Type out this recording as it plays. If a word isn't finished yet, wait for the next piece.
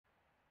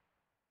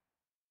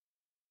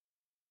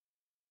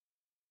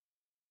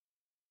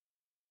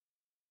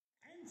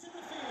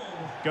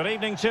Good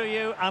evening to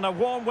you and a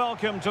warm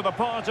welcome to the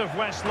part of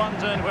West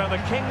London where the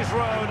King's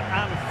Road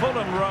and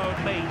Fulham Road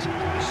meet,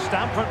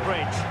 Stamford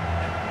Bridge.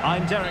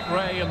 I'm Derek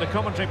Ray in the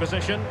commentary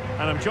position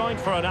and I'm joined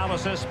for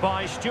analysis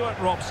by Stuart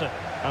Robson.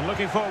 I'm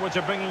looking forward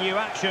to bringing you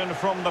action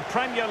from the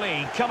Premier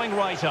League coming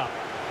right up.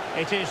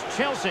 It is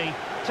Chelsea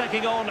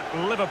taking on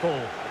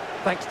Liverpool.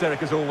 Thanks,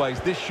 Derek, as always.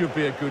 This should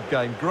be a good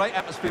game. Great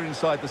atmosphere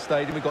inside the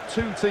stadium. We've got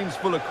two teams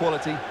full of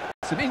quality,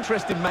 some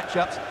interesting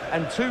matchups,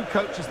 and two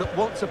coaches that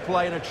want to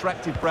play an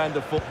attractive brand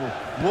of football.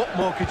 What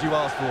more could you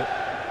ask for?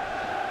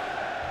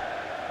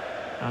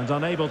 And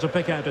unable to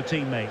pick out a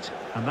teammate.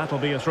 And that'll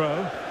be a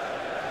throw.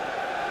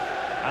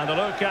 And a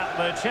look at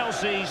the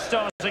Chelsea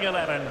starting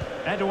 11.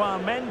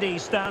 Edouard Mendy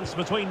stands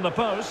between the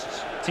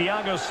posts.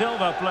 Thiago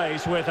Silva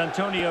plays with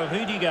Antonio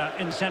Rudiger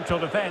in central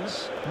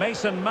defence.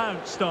 Mason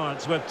Mount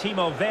starts with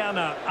Timo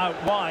Werner out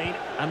wide.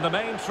 And the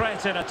main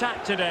threat in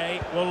attack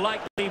today will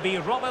likely be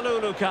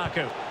Romelu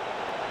Lukaku.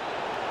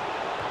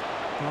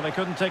 Well, they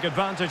couldn't take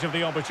advantage of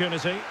the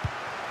opportunity.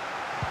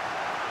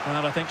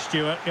 Well, I think,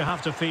 Stuart, you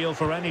have to feel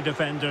for any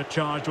defender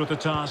charged with the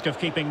task of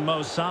keeping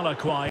Mo Salah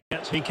quiet.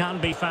 He can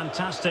be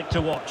fantastic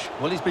to watch.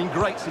 Well, he's been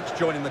great since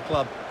joining the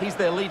club. He's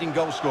their leading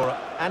goal scorer,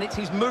 and it's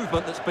his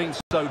movement that's been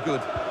so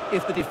good.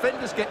 If the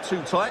defenders get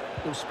too tight,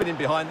 he'll spin in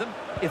behind them.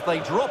 If they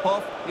drop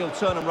off, he'll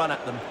turn and run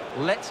at them.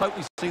 Let's hope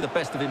we see the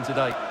best of him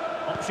today.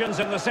 Options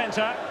in the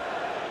centre.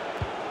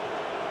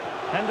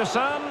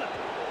 Henderson.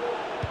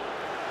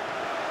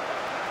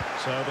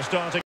 So the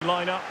starting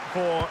lineup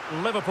for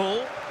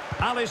Liverpool.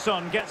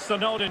 Alisson gets the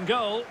nod in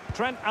goal.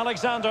 Trent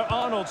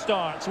Alexander-Arnold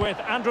starts with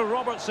Andrew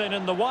Robertson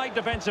in the wide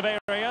defensive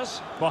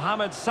areas.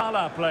 Mohamed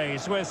Salah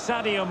plays with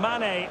Sadio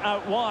Mane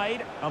out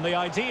wide. And the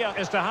idea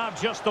is to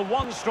have just the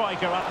one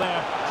striker up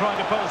there trying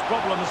to pose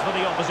problems for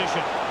the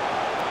opposition.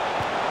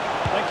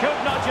 They could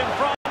nudge in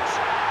front.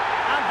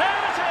 And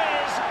there it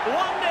is, 1-0.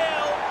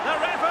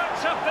 Their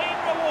efforts have been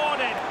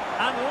rewarded.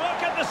 And look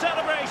at the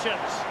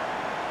celebrations.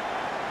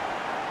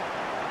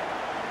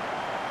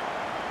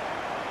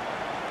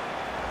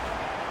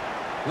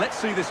 Let's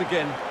see this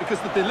again, because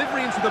the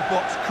delivery into the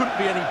box couldn't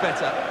be any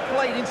better.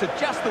 Played into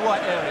just the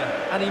right area,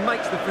 and he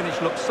makes the finish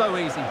look so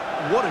easy.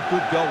 What a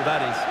good goal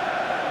that is.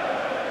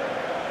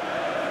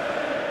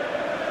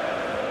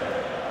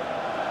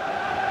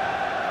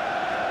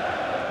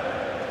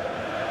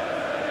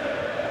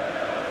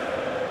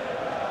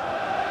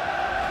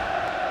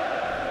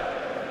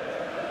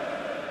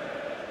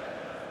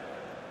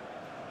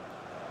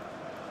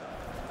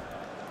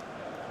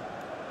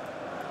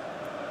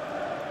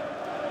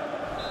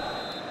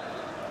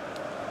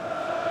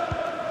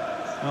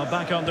 Well,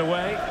 back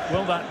underway.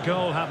 Will that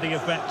goal have the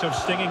effect of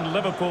stinging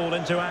Liverpool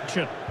into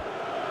action?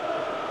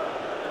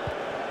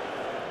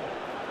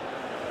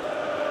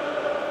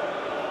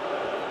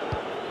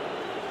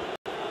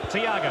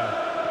 Thiago.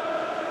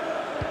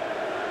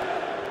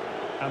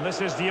 And this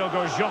is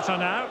Diogo Jota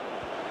now.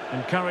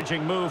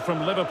 Encouraging move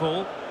from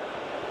Liverpool.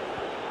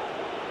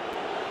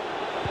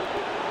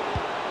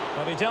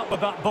 But he dealt with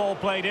that ball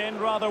played in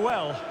rather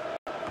well.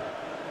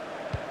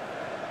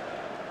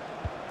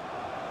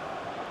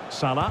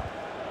 Salah.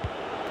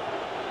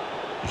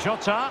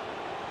 Jota.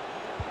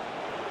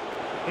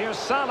 Here's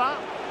Salah.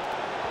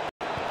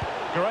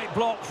 Great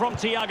block from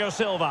Thiago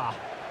Silva.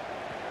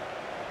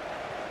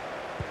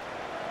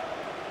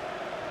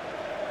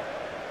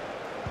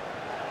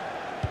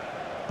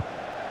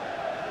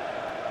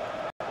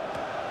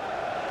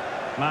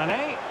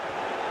 Mane.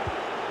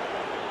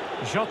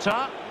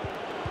 Jota.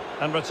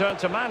 And return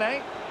to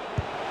Mane.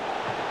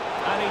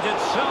 And he did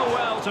so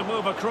well to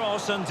move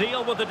across and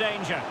deal with the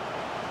danger.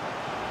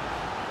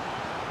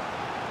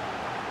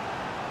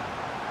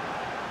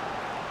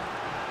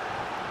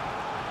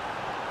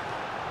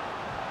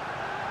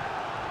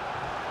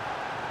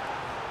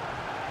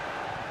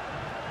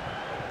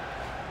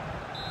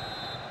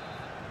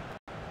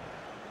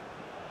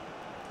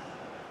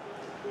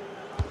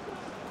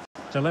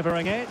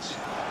 Delivering it.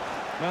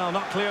 Well,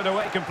 not cleared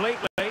away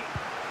completely.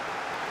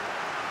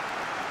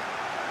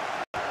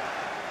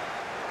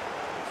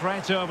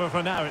 Threat over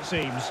for now, it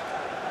seems.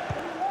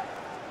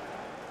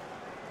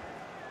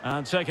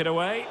 And take it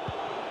away.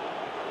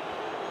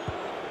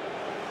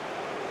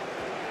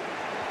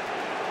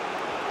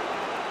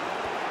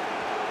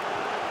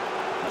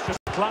 Let's just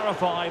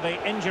clarify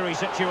the injury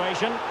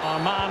situation. Our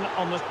man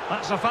on the...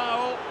 That's a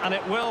foul, and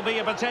it will be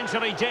a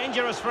potentially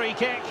dangerous free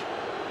kick.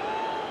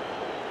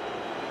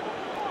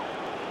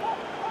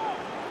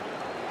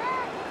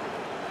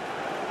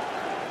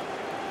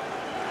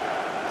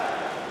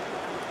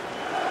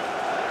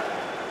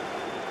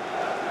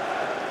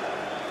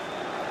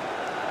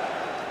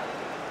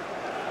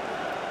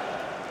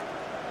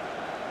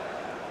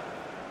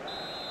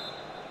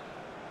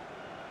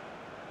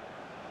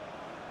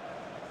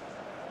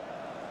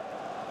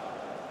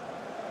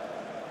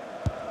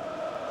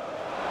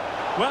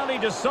 Well, he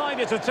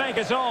decided to take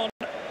it on.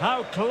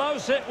 How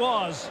close it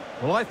was.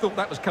 Well, I thought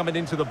that was coming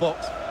into the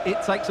box.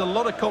 It takes a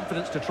lot of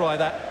confidence to try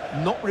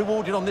that. Not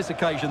rewarded on this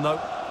occasion, though.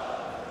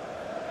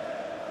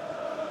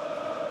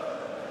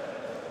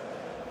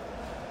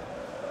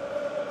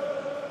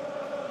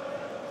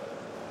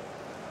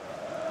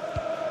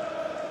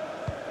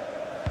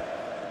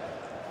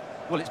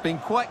 Well, it's been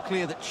quite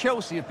clear that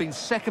Chelsea have been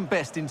second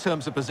best in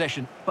terms of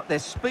possession, but their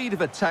speed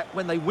of attack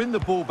when they win the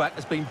ball back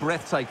has been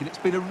breathtaking. It's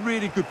been a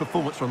really good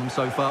performance from them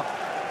so far.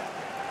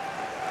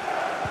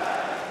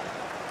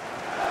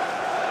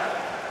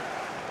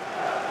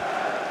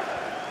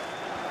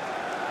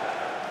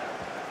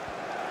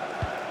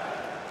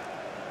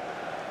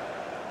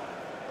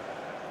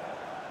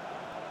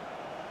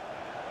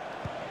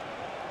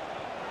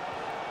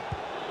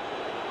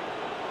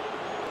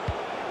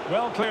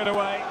 Well cleared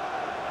away.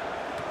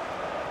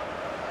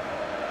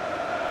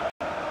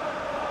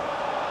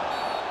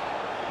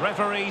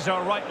 Referees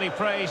are rightly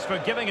praised for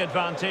giving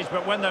advantage,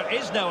 but when there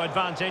is no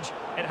advantage,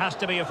 it has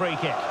to be a free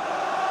kick.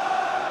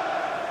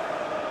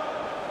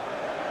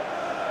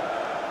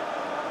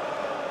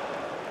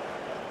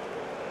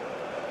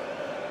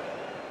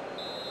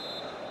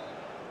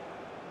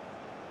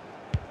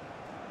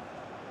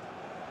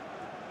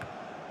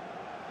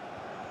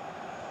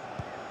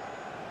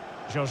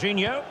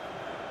 Jorginho.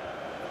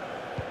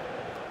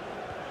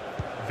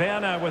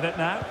 Werner with it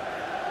now.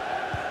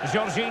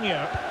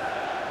 Jorginho.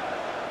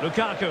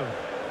 Lukaku.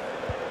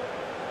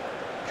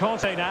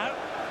 Conte now.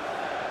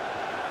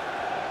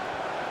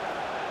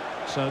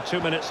 So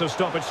 2 minutes of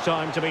stoppage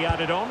time to be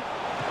added on.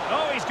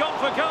 Oh, he's gone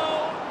for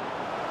goal!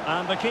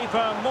 And the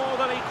keeper more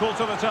than equal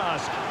to the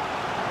task.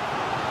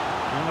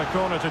 And a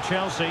corner to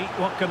Chelsea.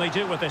 What can they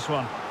do with this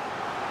one?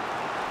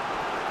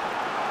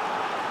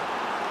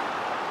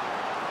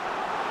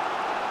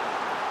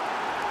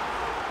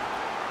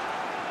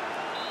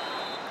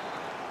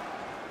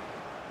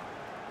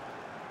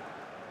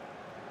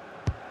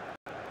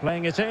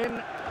 Playing it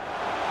in.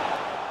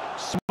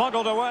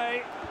 Smuggled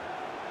away.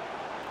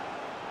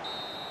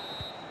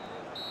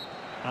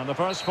 And the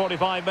first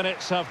 45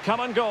 minutes have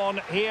come and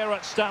gone here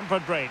at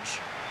Stamford Bridge.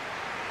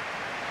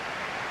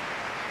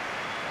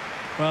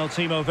 Well,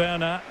 Timo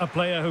Werner, a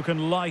player who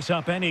can light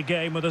up any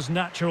game with his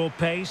natural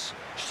pace.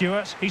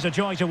 Stuart, he's a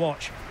joy to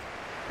watch.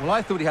 Well,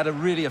 I thought he had a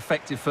really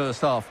effective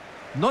first half.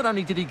 Not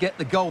only did he get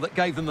the goal that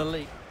gave them the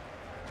lead.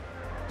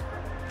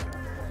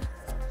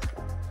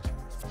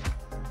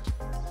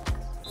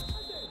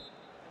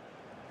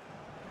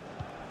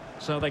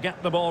 So they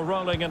get the ball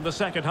rolling in the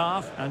second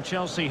half, and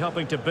Chelsea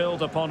hoping to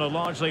build upon a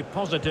largely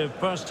positive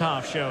first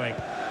half showing.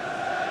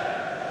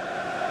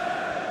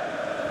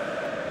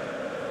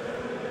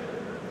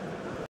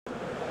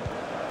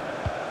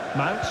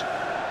 Mount.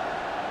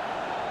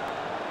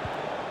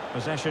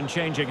 Possession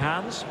changing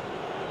hands.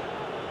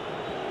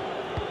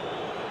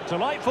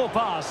 Delightful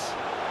pass.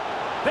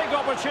 Big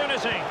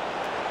opportunity.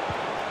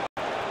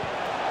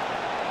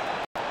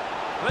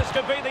 This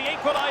could be the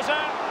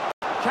equaliser.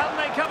 Can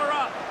they cover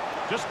up?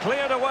 Just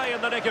cleared away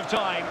in the nick of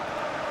time.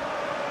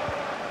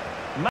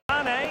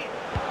 Mane.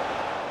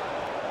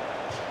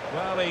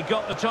 Well, he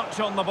got the touch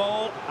on the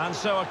ball, and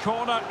so a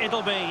corner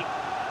it'll be.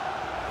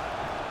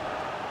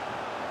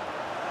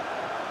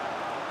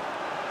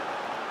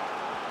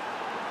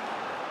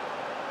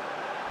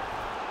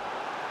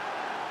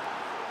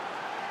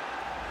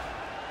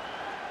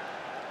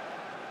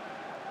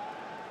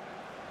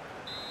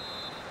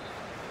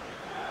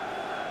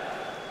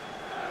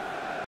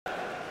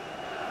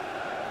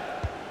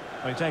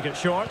 They take it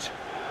short,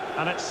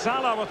 and it's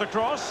Salah with the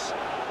cross,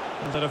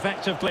 and an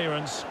effective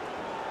clearance.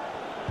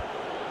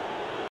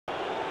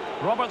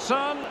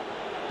 Robertson,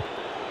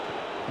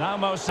 now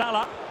Mo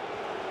Salah,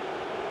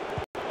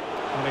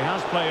 and he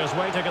has players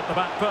waiting at the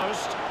back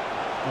post.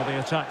 Well, the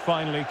attack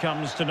finally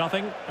comes to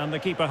nothing, and the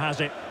keeper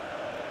has it.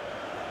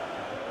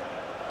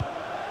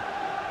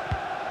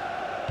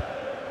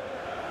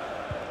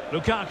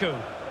 Lukaku,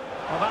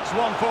 well, that's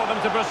one for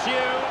them to pursue.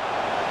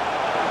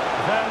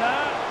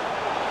 Werner.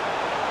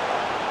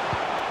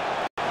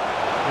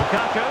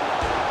 Lukaku.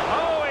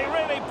 Oh, he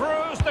really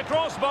bruised the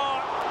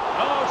crossbar.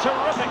 Oh,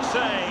 terrific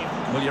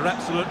save. Well, you're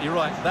absolutely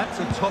right. That's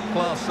a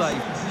top-class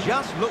save.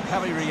 Just look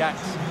how he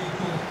reacts.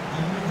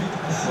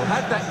 Well,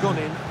 had that gone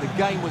in, the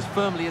game was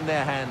firmly in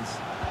their hands.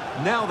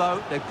 Now,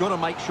 though, they've got to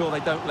make sure they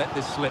don't let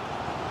this slip.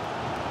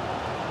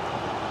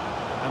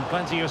 And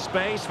plenty of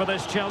space for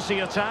this Chelsea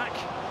attack.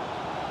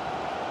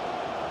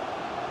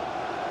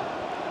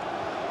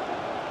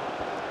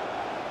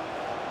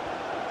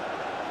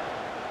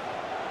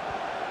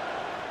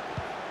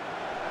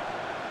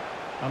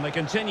 And they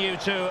continue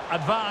to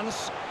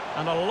advance,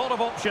 and a lot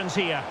of options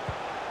here.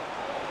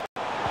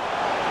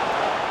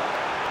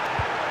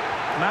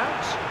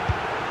 Mount.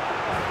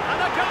 And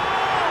a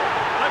goal!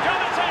 They're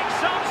going to take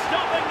some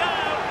stopping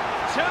now.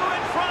 Two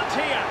in front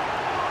here.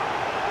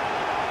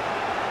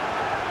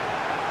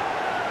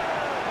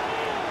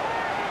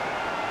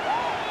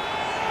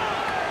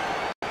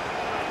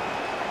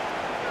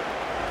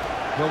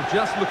 Well,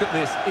 just look at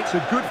this. It's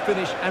a good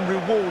finish and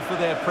reward for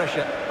their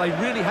pressure. They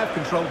really have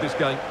controlled this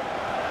game.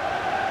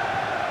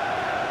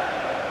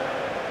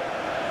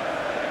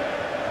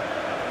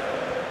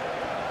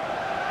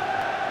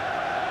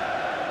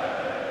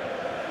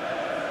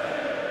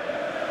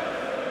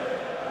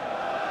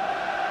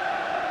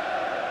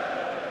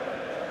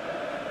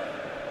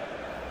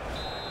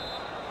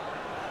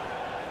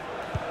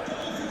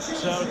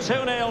 So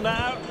 2-0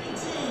 now.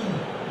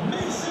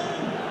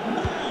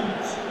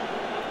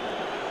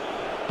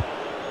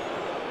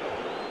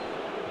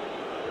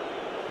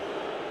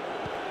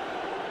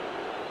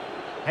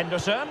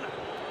 Henderson.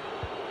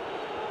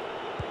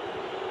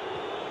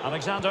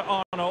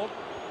 Alexander-Arnold.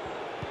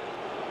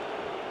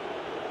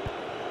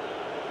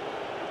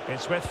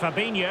 It's with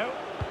Fabinho.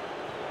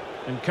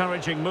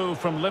 Encouraging move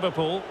from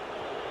Liverpool.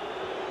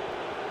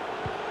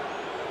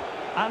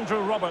 Andrew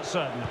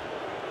Robertson.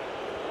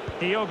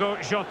 Diogo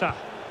Jota.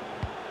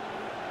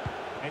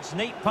 It's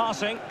neat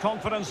passing,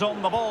 confidence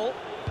on the ball.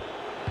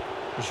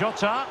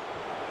 Jota.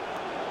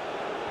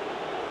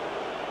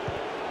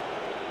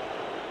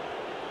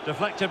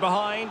 Deflected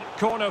behind,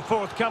 corner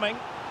forthcoming.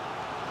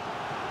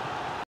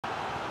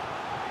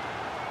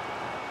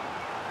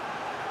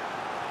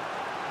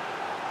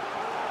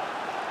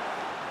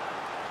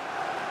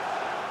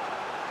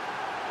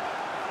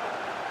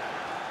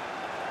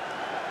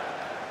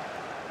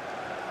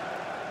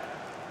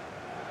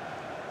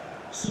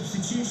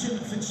 Substitution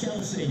for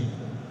Chelsea.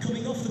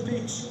 Coming off the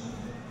pitch,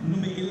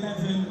 number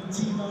 11,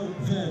 Timo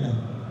Werner.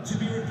 To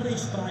be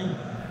replaced by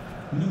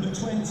number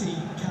 20,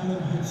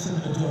 Callum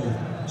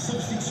Hudson-Odoi.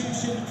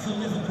 Substitution for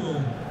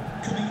Liverpool.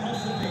 Coming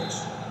off the pitch,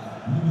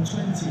 number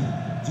 20,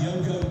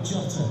 Diogo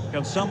Jota.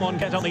 Can someone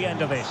get on the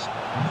end of this?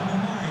 Number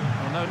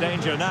 9. Well, no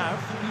danger now.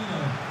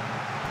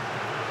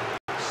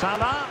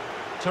 Salah.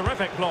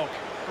 Terrific block.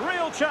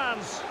 Real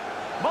chance.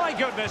 My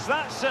goodness,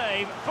 that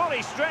save.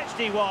 Fully stretched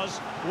he was.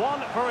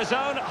 One for his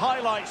own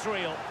highlights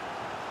reel.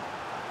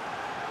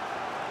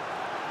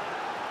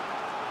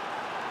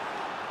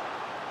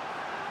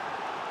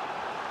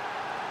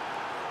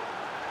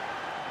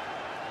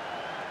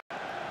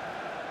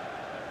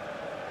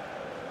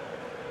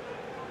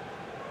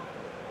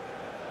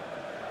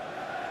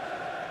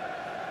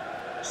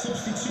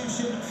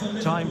 Substitution for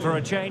Liverpool. Time for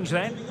a change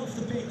then. Coming off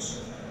the pitch,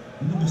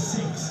 number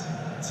 6,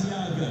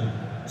 Thiago.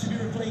 To be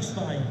replaced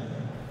by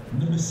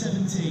number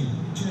 17,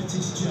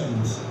 Curtis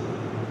Jones.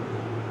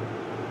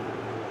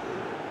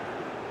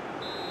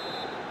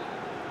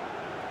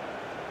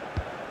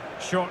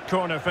 Short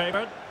corner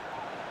favoured.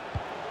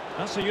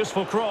 That's a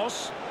useful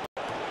cross.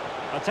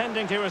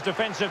 Attending to his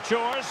defensive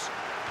chores.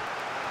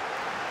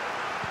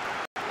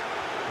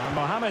 And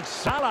Mohamed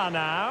Salah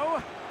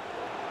now.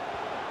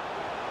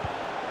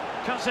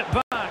 Cuts it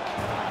back.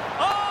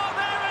 Oh,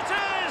 there it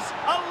is!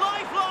 A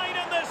lifeline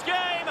in this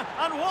game!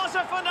 And what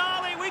a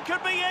finale we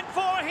could be in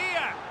for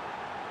here!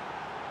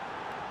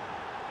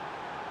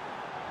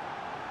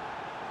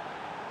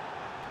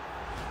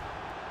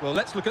 Well,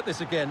 let's look at this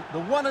again. The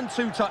 1- and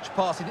 2-touch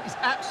passing is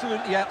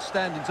absolutely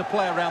outstanding to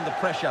play around the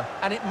pressure,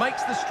 and it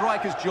makes the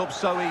striker's job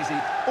so easy.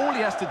 All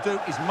he has to do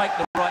is make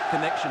the right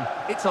connection.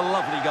 It's a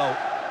lovely goal.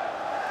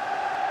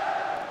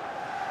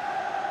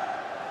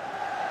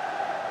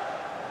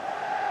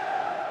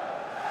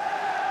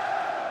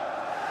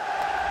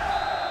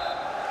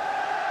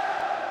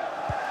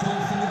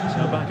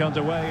 So back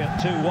underway at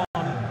 2-1.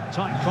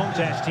 Tight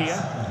contest here.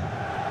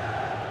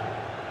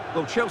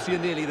 Well, Chelsea are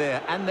nearly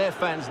there, and their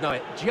fans know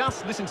it.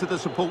 Just listen to the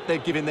support they're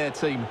giving their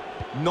team.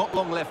 Not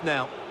long left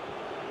now.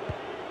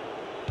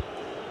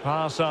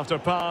 Pass after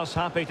pass,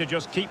 happy to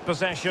just keep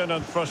possession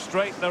and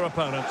frustrate their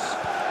opponents.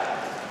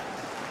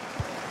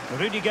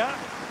 Rudiger.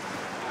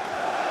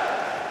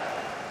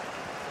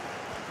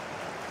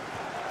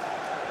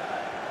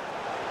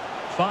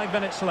 Five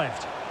minutes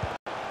left.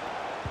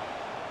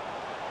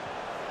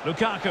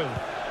 Lukaku.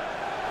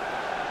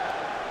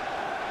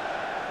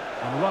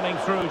 And running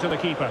through to the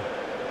keeper.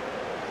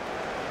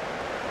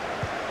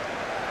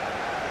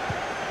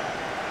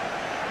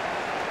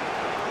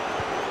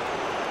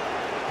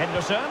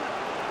 Henderson.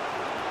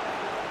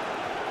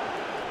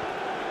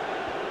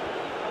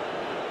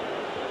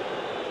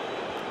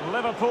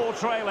 Liverpool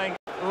trailing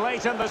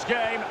late in this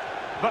game,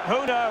 but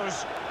who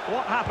knows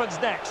what happens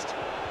next.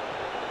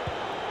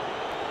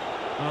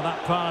 Well,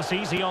 that pass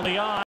easy on the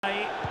eye.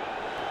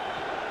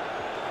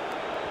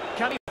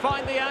 Can he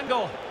find the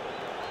angle?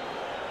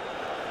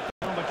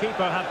 Well, the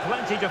keeper had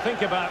plenty to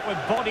think about with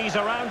bodies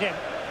around him.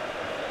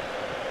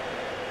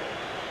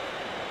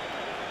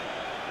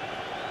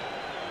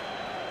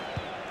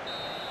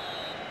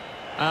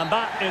 And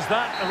that is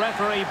that. The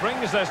referee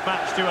brings this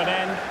match to an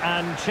end,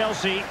 and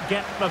Chelsea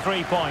get the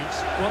 3 points.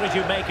 What did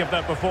you make of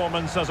their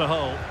performance as a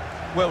whole?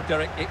 Well,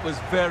 Derek, it was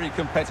very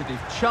competitive.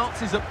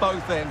 Chances at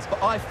both ends,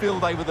 but I feel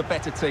they were the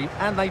better team,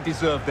 and they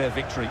deserved their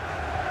victory.